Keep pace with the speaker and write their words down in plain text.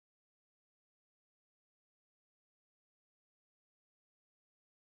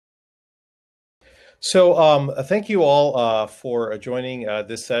Thank you all for joining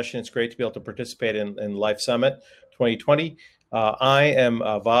this session. It's great to be able to participate in Life Summit 2020. I am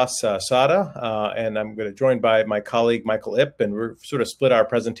Vas Sada, and I'm going to join by my colleague Michael Ip, and we're sort of split our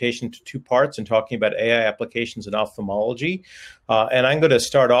presentation into two parts and talking about AI applications in ophthalmology. And I'm going to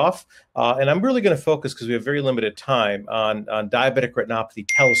start off, and I'm really going to focus, because we have very limited time, on diabetic retinopathy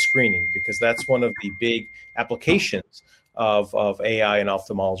telescreening, because that's one of the big applications of AI in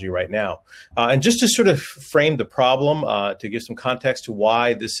ophthalmology right now. And just to sort of frame the problem, to give some context to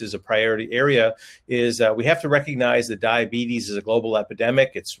why this is a priority area, is we have to recognize that diabetes is a global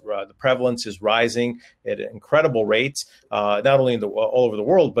epidemic. It's the prevalence is rising at incredible rates, not only in all over the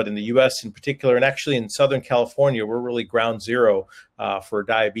world, but in the US in particular, and actually in Southern California, we're really ground zero for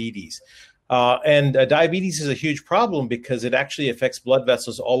diabetes. Diabetes is a huge problem because it actually affects blood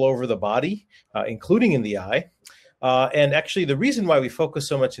vessels all over the body, including in the eye. And actually, the reason why we focus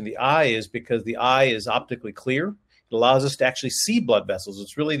so much in the eye is because the eye is optically clear. It allows us to actually see blood vessels.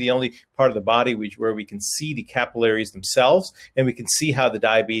 It's really the only part of the body where we can see the capillaries themselves, and we can see how the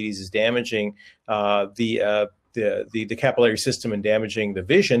diabetes is damaging the capillary system and damaging the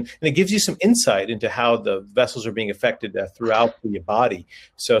vision. And it gives you some insight into how the vessels are being affected throughout the body.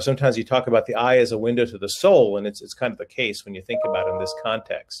 So sometimes you talk about the eye as a window to the soul, and it's kind of the case when you think about it in this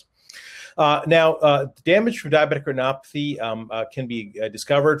context. Damage from diabetic retinopathy can be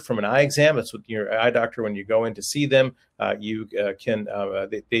discovered from an eye exam. That's what your eye doctor, when you go in to see them, they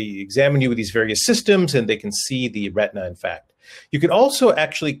examine you with these various systems, and they can see the retina, in fact. You can also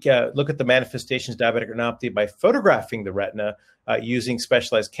actually look at the manifestations of diabetic retinopathy by photographing the retina using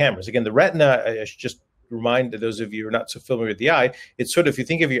specialized cameras. Again, the retina, I should just remind those of you who are not so familiar with the eye, it's sort of, if you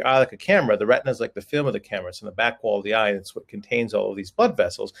think of your eye like a camera, the retina is like the film of the camera. It's on the back wall of the eye, and it's what contains all of these blood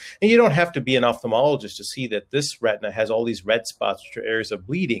vessels. And you don't have to be an ophthalmologist to see that this retina has all these red spots, which are areas of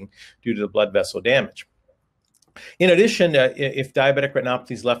bleeding due to the blood vessel damage. In addition, if diabetic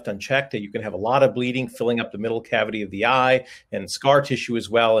retinopathy is left unchecked, you can have a lot of bleeding filling up the middle cavity of the eye and scar tissue as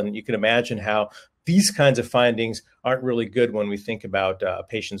well. And you can imagine how these kinds of findings aren't really good when we think about a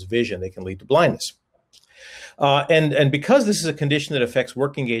patient's vision. They can lead to blindness. And because this is a condition that affects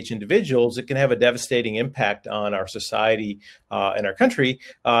working age individuals, it can have a devastating impact on our society and our country.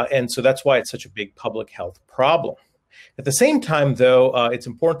 And so that's why it's such a big public health problem. At the same time, though, it's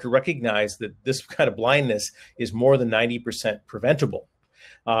important to recognize that this kind of blindness is more than 90% preventable.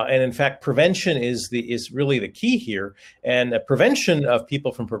 And in fact, prevention is really the key here. And prevention of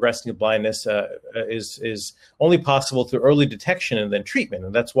people from progressing to blindness is only possible through early detection and then treatment.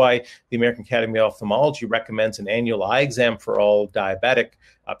 And that's why the American Academy of Ophthalmology recommends an annual eye exam for all diabetic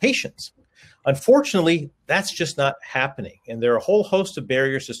patients. Unfortunately, that's just not happening. And there are a whole host of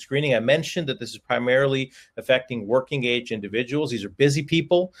barriers to screening. I mentioned that this is primarily affecting working age individuals. These are busy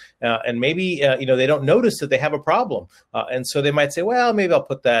people, and maybe they don't notice that they have a problem. And so they might say, well, maybe I'll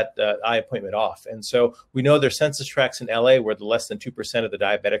put that eye appointment off. And so we know there's census tracts in LA where less than 2% of the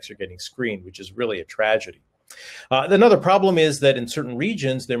diabetics are getting screened, which is really a tragedy. Another problem is that in certain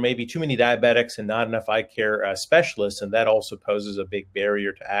regions, there may be too many diabetics and not enough eye care specialists, and that also poses a big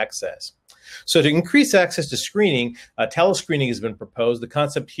barrier to access. So to increase access to screening, telescreening has been proposed. The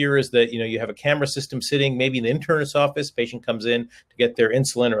concept here is that you have a camera system sitting maybe in the internist's office. Patient comes in to get their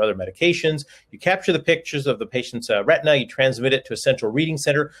insulin or other medications. You capture the pictures of the patient's retina. You transmit it to a central reading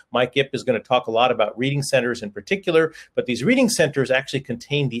center. Mike Ip is going to talk a lot about reading centers in particular, but these reading centers actually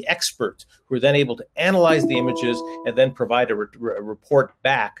contain the experts who are then able to analyze the images and then provide a report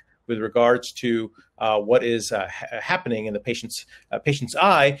back with regards to what is happening in the patient's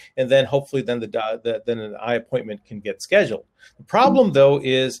eye, and then hopefully then an eye appointment can get scheduled. The problem, though,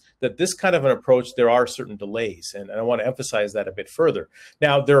 is that this kind of an approach, there are certain delays, and I want to emphasize that a bit further.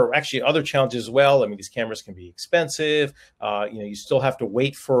 Now, there are actually other challenges as well. I mean, these cameras can be expensive. You still have to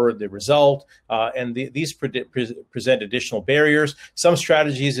wait for the result, and these present additional barriers. Some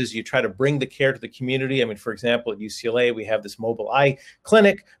strategies is you try to bring the care to the community. I mean, for example, at UCLA, we have this mobile eye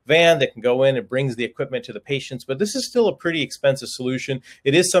clinic van that can go in and brings the equipment to the patients, but this is still a pretty expensive solution.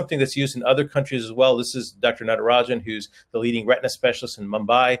 It is something that's used in other countries as well. This is Dr. Natarajan, who's the leading retina specialist in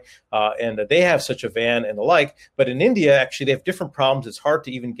Mumbai, and they have such a van and the like. But in India, actually, they have different problems. It's hard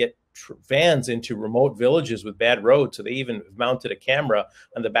to even get vans into remote villages with bad roads. So they even mounted a camera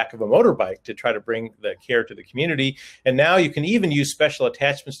on the back of a motorbike to try to bring the care to the community. And now you can even use special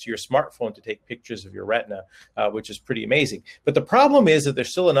attachments to your smartphone to take pictures of your retina, which is pretty amazing. But the problem is that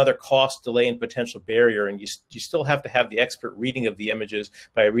there's still another cost, delay, and potential barrier. And you still have to have the expert reading of the images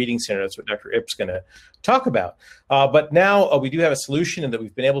by a reading center. That's what Dr. Ip's going to talk about. But now we do have a solution in that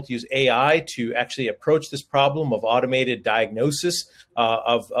we've been able to use AI to actually approach this problem of automated diagnosis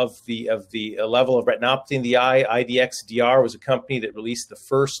of the level of retinopathy in the eye. IDX-DR was a company that released the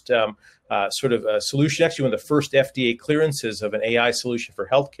first solution, actually one of the first FDA clearances of an AI solution for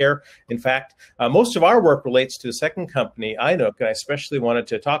healthcare. In fact, most of our work relates to the second company, iNook, and I especially wanted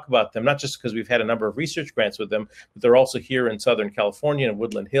to talk about them, not just because we've had a number of research grants with them, but they're also here in Southern California in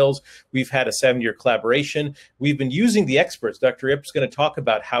Woodland Hills. We've had a 7-year collaboration. We've been using the experts. Dr. Ip's going to talk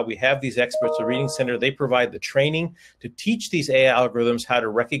about how we have these experts at the Reading Center. They provide the training to teach these AI algorithms how to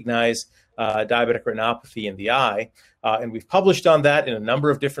recognize diabetic retinopathy in the eye. And we've published on that in a number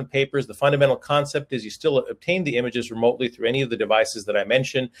of different papers. The fundamental concept is you still obtain the images remotely through any of the devices that I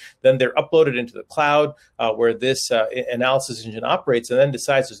mentioned. Then they're uploaded into the cloud where this analysis engine operates and then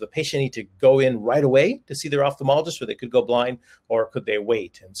decides, does the patient need to go in right away to see their ophthalmologist, or they could go blind, or could they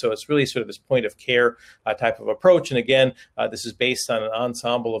wait? And so it's really sort of this point of care type of approach. And again, this is based on an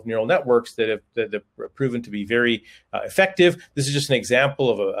ensemble of neural networks that have proven to be very effective. This is just an example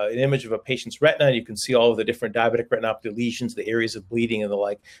of an image of a patient's retina. You can see all of the different diabetic retinopathy lesions, the areas of bleeding and the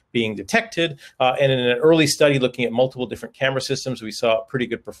like being detected. And in an early study looking at multiple different camera systems, we saw pretty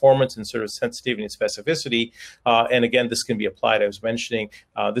good performance in sort of sensitivity and specificity. And again, this can be applied, I was mentioning,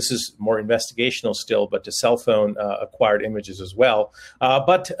 this is more investigational still, but to cell phone acquired images as well.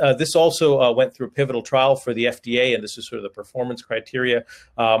 But this also went through a pivotal trial for the FDA, and this is sort of the performance criteria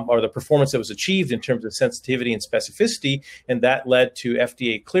or the performance that was achieved in terms of sensitivity and specificity, and that led to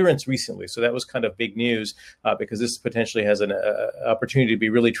FDA clearance recently. So that was kind of big news because this potentially has an opportunity to be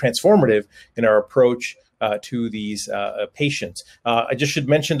really transformative in our approach to these patients. I just should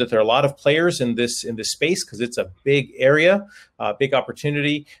mention that there are a lot of players in this space because it's a big area, big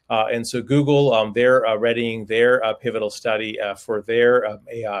opportunity. And so Google, they're readying their pivotal study for their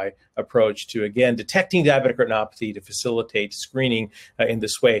AI approach to, again, detecting diabetic retinopathy to facilitate screening in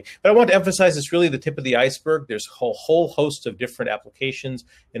this way. But I want to emphasize it's really the tip of the iceberg. There's a whole host of different applications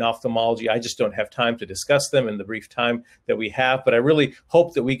in ophthalmology. I just don't have time to discuss them in the brief time that we have, but I really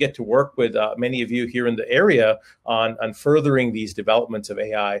hope that we get to work with many of you here in the area on furthering these developments of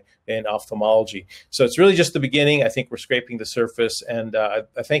AI in ophthalmology. So it's really just the beginning. I think we're scraping the surface, and I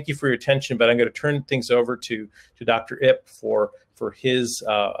thank you for your attention, but I'm going to turn things over to Dr. Ip for his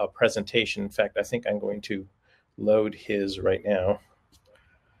presentation. In fact, I think I'm going to load his right now.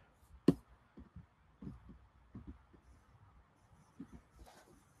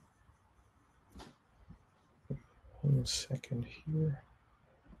 One second here.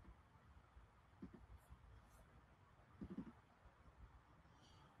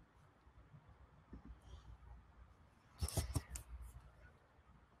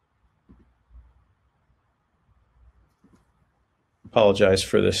 Apologize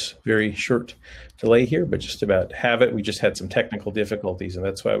for this very short delay here, but just about have it. We just had some technical difficulties, and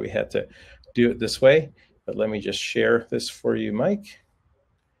that's why we had to do it this way. But let me just share this for you, Mike.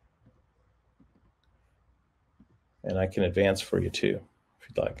 And I can advance for you too, if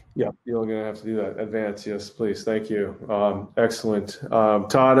you'd like. Yeah, you're going to have to do that. Advance, yes, please. Thank you. Excellent.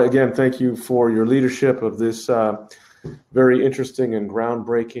 Todd, again, thank you for your leadership of this very interesting and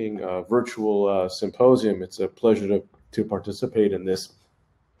groundbreaking virtual symposium. It's a pleasure to participate in this.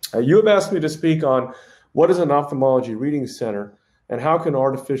 You have asked me to speak on what is an ophthalmology reading center and how can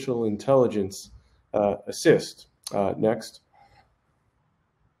artificial intelligence assist. Next.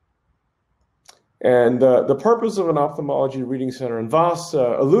 And the purpose of an ophthalmology reading center, and Vas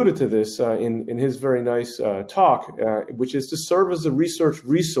alluded to this in his very nice talk, which is to serve as a research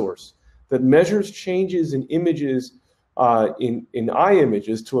resource that measures changes in images, in eye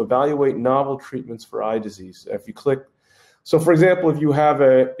images to evaluate novel treatments for eye disease. If you click, so for example, if you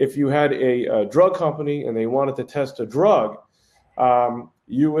had a drug company and they wanted to test a drug,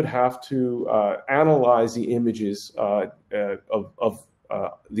 you would have to analyze the images of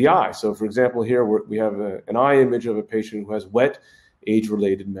the eye. So for example, here we have an eye image of a patient who has wet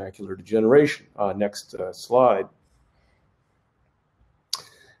age-related macular degeneration. Next slide.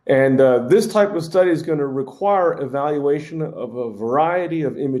 And this type of study is going to require evaluation of a variety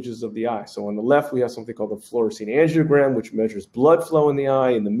of images of the eye. So on the left, we have something called the fluorescein angiogram, which measures blood flow in the eye.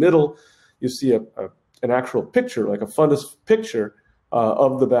 In the middle, you see an actual picture, like a fundus picture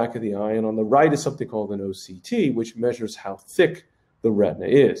of the back of the eye. And on the right is something called an OCT, which measures how thick the retina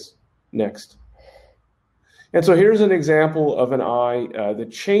is. Next. And so here's an example of an eye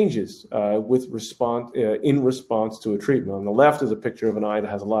that changes in response to a treatment. On the left is a picture of an eye that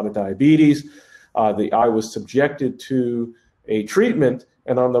has a lot of diabetes. The eye was subjected to a treatment.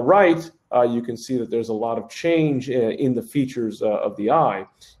 And on the right, you can see that there's a lot of change in the features of the eye.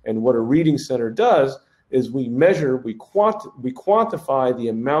 And what a reading center does is we measure, we quantify the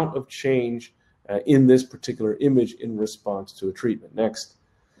amount of change in this particular image in response to a treatment. Next.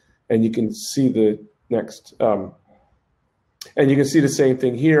 And you can see the next, and you can see the same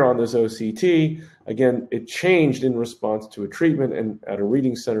thing here on this OCT. Again, it changed in response to a treatment, and at a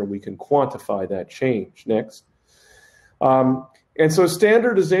reading center, we can quantify that change. Next. And so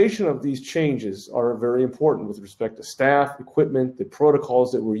standardization of these changes are very important with respect to staff, equipment, the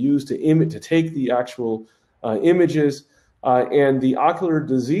protocols that were used to take the actual images, and the ocular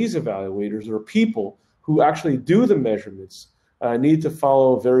disease evaluators, or people who actually do the measurements, need to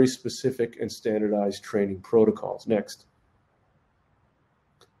follow very specific and standardized training protocols. Next.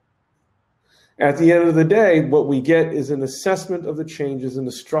 At the end of the day, what we get is an assessment of the changes in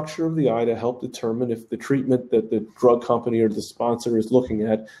the structure of the eye to help determine if the treatment that the drug company or the sponsor is looking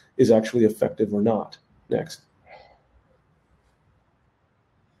at is actually effective or not. Next.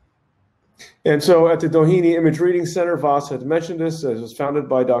 And so at the Doheny Image Reading Center, Vas had mentioned this. It was founded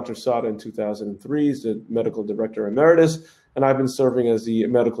by Dr. Sada in 2003. He's the medical director emeritus, and I've been serving as the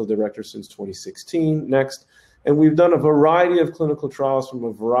medical director since 2016. Next. And we've done a variety of clinical trials from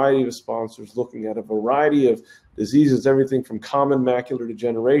a variety of sponsors looking at a variety of diseases, everything from common macular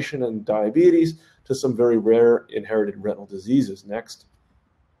degeneration and diabetes to some very rare inherited retinal diseases. Next.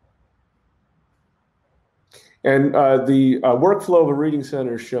 And the workflow of a reading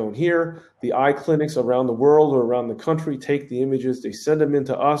center is shown here. The eye clinics around the world or around the country take the images, they send them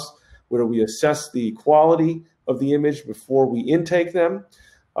into us, where we assess the quality of the image before we intake them.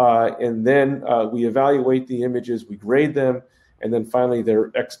 And then we evaluate the images, we grade them, and then finally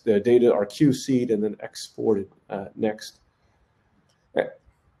the data are QC'd and then exported. Next.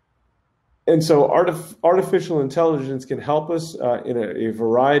 And so artificial intelligence can help us in a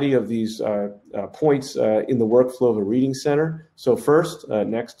variety of these points in the workflow of a reading center. So first,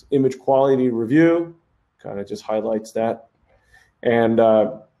 next, image quality review, kind of just highlights that. And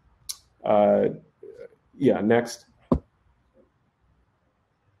yeah, next.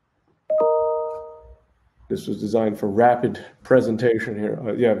 This was designed for rapid presentation here.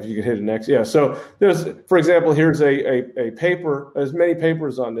 Yeah, if you could hit it next. Yeah, so there's, for example, here's a paper. There's many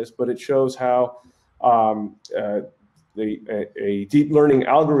papers on this, but it shows how a deep learning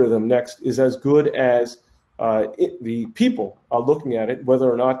algorithm next is as good as the people are looking at it,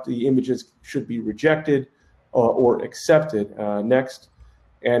 whether or not the images should be rejected or accepted. Next.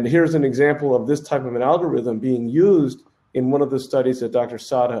 And here's an example of this type of an algorithm being used in one of the studies that Dr.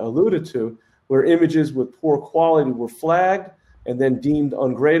 Sada alluded to, where images with poor quality were flagged and then deemed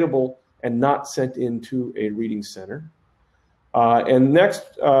ungradable and not sent into a reading center. And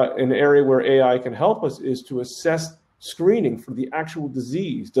next, an area where AI can help us is to assess screening for the actual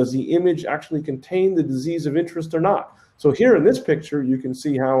disease. Does the image actually contain the disease of interest or not? So here in this picture, you can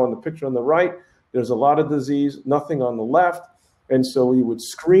see how on the picture on the right, there's a lot of disease, nothing on the left. And so we would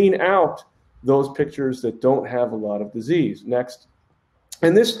screen out those pictures that don't have a lot of disease. Next.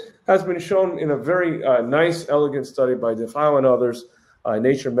 And this has been shown in a very nice, elegant study by Defoe and others,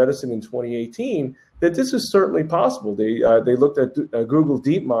 Nature Medicine in 2018, that this is certainly possible. They looked at Google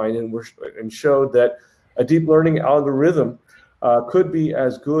DeepMind and showed that a deep learning algorithm could be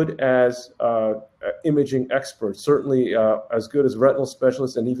as good as imaging experts, certainly as good as retinal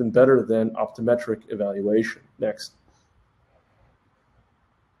specialists, and even better than optometric evaluation. Next.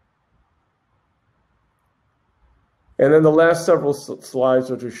 And then the last several slides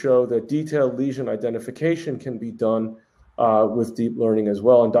are to show that detailed lesion identification can be done with deep learning as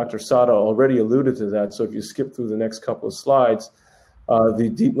well. And Dr. Sada already alluded to that. So if you skip through the next couple of slides,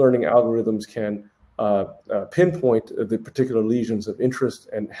 the deep learning algorithms can pinpoint the particular lesions of interest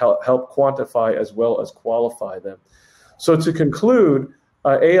and help quantify as well as qualify them. So to conclude,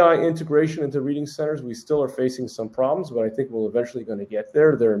 AI integration into reading centers, we still are facing some problems, but I think we're eventually going to get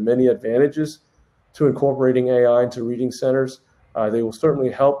there. There are many advantages to incorporating AI into reading centers. They will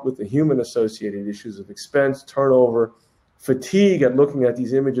certainly help with the human-associated issues of expense, turnover, fatigue at looking at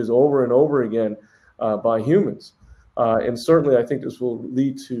these images over and over again by humans. And certainly, I think this will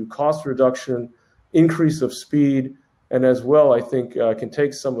lead to cost reduction, increase of speed, and as well, I think can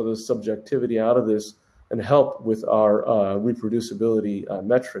take some of the subjectivity out of this and help with our reproducibility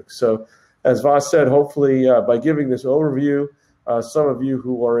metrics. So as Vas said, hopefully by giving this overview, some of you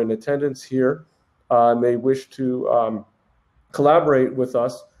who are in attendance here may wish to collaborate with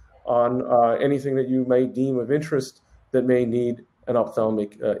us on anything that you may deem of interest that may need an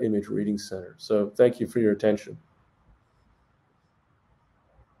ophthalmic image reading center. So thank you for your attention.